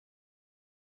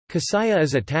Kasaya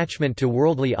is attachment to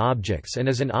worldly objects and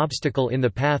is an obstacle in the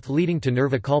path leading to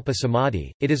nirvikalpa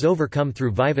samadhi. It is overcome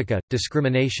through viveka,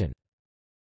 discrimination.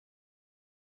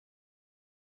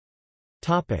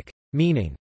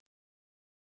 Meaning.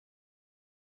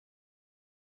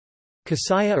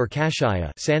 Kasaya or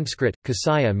Kashaya Sanskrit,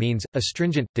 Kasaya means,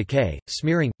 astringent, decay,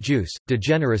 smearing, juice,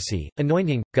 degeneracy,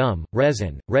 anointing, gum,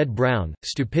 resin, red-brown,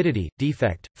 stupidity,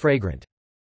 defect, fragrant.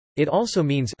 It also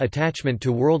means attachment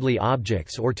to worldly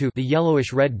objects or to the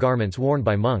yellowish-red garments worn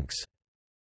by monks.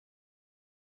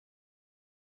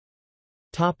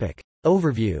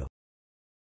 Overview.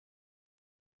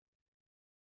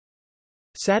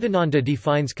 Sadananda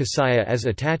defines Kasaya as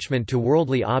attachment to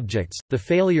worldly objects, the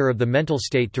failure of the mental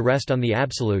state to rest on the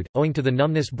absolute, owing to the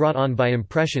numbness brought on by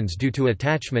impressions due to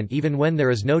attachment even when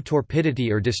there is no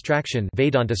torpidity or distraction.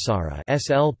 Vedantasara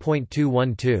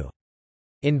SL.212.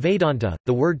 In Vedanta,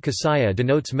 the word Kasaya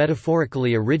denotes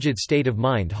metaphorically a rigid state of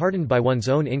mind hardened by one's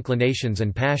own inclinations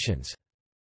and passions.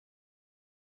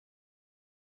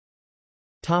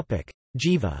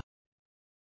 Jiva.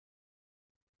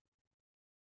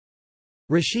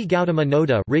 Rishi Gautama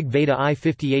Noda Rig Veda I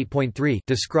 58.3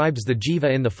 describes the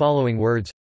jiva in the following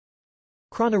words: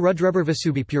 Krana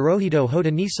Rudrebharvasubi Purohito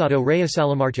Hoda Nisato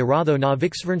Rayasalamartya Radho na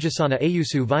Vixvarnjasana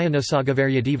Ayusu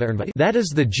Vyanosagavarya. That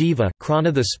is the jiva,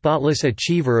 Krana, the spotless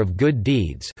achiever of good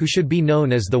deeds, who should be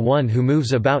known as the one who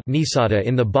moves about Nisata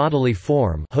in the bodily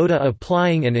form, Hoda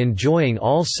applying and enjoying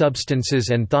all substances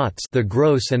and thoughts, the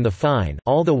gross and the fine,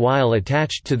 all the while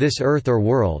attached to this earth or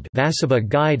world, Vasabha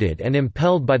guided and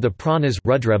impelled by the pranas,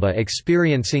 Rudrebha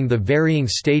experiencing the varying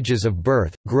stages of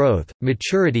birth, growth,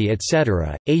 maturity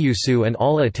etc., Ayusu and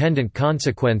all attendant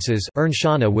consequences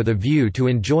with a view to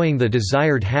enjoying the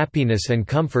desired happiness and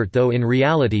comfort, though in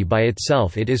reality by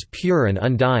itself it is pure and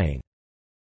undying.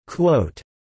 Quote.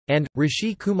 And,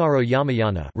 Rishi Kumaro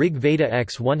Yamayana Rig Veda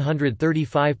X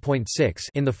 135.6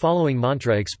 in the following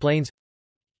mantra explains: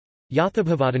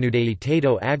 Yathabhavadanudayi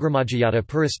tato agramajayata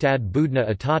puristad budna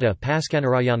atata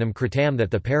paskanarayanam kritam,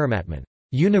 that the Paramatman,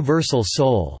 universal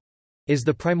soul, is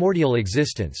the primordial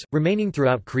existence, remaining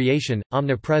throughout creation,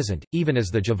 omnipresent, even as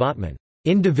the Jivatman,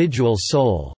 individual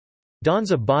soul, dons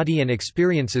a body and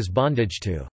experiences bondage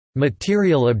to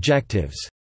material objectives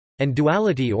and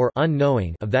duality or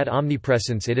unknowing of that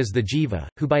omnipresence. It is the jiva,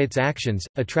 who by its actions,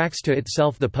 attracts to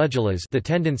itself the pugilas, the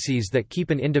tendencies that keep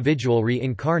an individual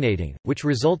reincarnating, which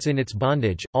results in its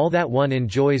bondage. All that one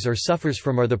enjoys or suffers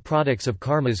from are the products of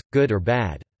karmas, good or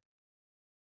bad.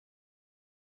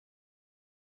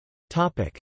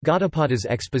 Gaudapada's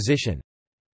exposition.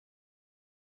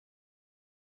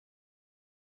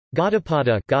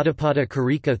 Gaudapada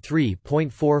Karika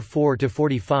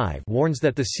 3.44-45 warns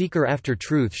that the seeker after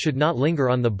truth should not linger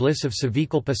on the bliss of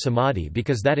savikalpa samadhi,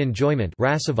 because that enjoyment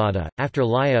rasavada, after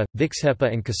laya, viksepa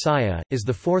and kasaya, is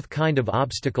the fourth kind of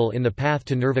obstacle in the path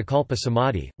to nirvikalpa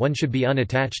samadhi. One should be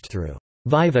unattached through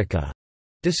viveka,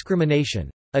 discrimination.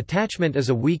 Attachment is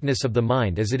a weakness of the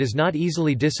mind, as it is not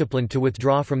easily disciplined to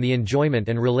withdraw from the enjoyment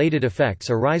and related effects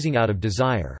arising out of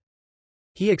desire.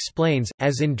 He explains,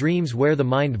 as in dreams where the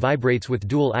mind vibrates with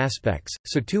dual aspects,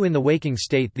 so too in the waking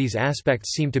state these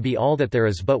aspects seem to be all that there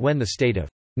is, but when the state of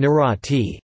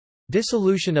nirati,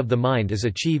 dissolution of the mind, is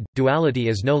achieved, duality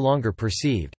is no longer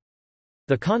perceived.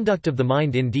 The conduct of the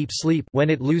mind in deep sleep, when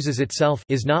it loses itself,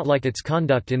 is not like its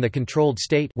conduct in the controlled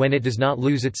state, when it does not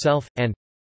lose itself, and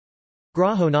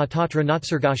Graho na tatra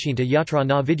natsargashinta yatra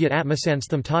na vidyat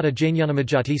atmasanstham tata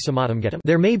jnanamajati samadham getam.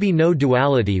 There may be no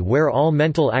duality where all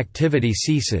mental activity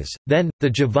ceases, then, the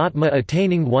jivatma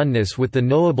attaining oneness with the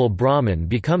knowable Brahman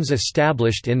becomes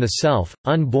established in the self,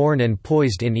 unborn and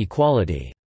poised in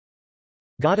equality.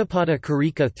 Gaudapada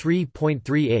Karika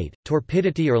 3.38,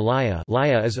 torpidity or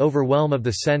laya is overwhelm of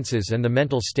the senses and the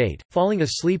mental state, falling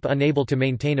asleep unable to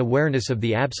maintain awareness of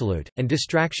the absolute, and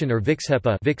distraction or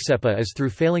viksepa is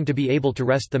through failing to be able to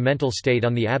rest the mental state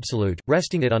on the absolute,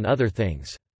 resting it on other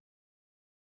things.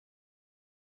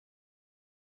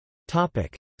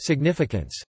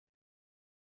 Significance.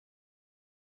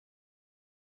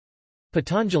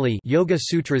 Patanjali Yoga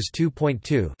Sutras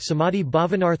 2.2 Samadhi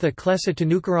Bhavanartha Klesa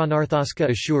Tanukaranarthaska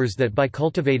assures that by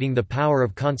cultivating the power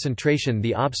of concentration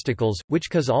the obstacles, which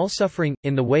cause all suffering,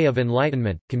 in the way of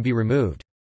enlightenment, can be removed.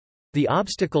 The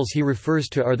obstacles he refers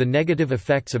to are the negative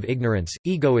effects of ignorance,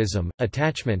 egoism,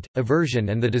 attachment, aversion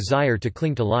and the desire to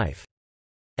cling to life.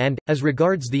 And, as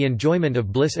regards the enjoyment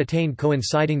of bliss attained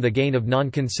coinciding the gain of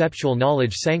non-conceptual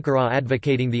knowledge, Sankara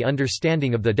advocating the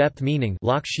understanding of the depth meaning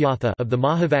of the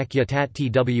Mahavakya Tat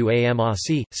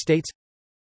Twamasi, states,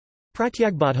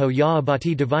 Pratyagbadho ya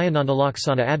abhati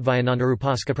dvayanandalaksana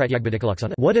advayanandarupaska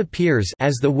pratyagbadikalaksana. What appears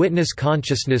as the witness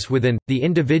consciousness within, the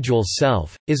individual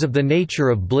self, is of the nature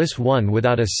of bliss one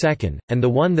without a second, and the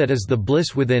one that is the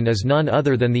bliss within is none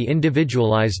other than the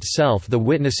individualized self, the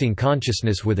witnessing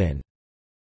consciousness within.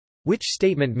 Which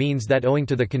statement means that owing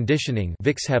to the conditioning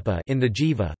in the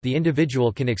jiva, the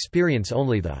individual can experience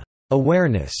only the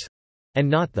awareness and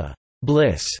not the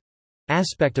bliss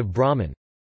aspect of Brahman.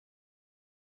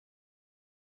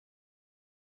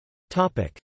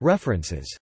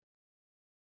 References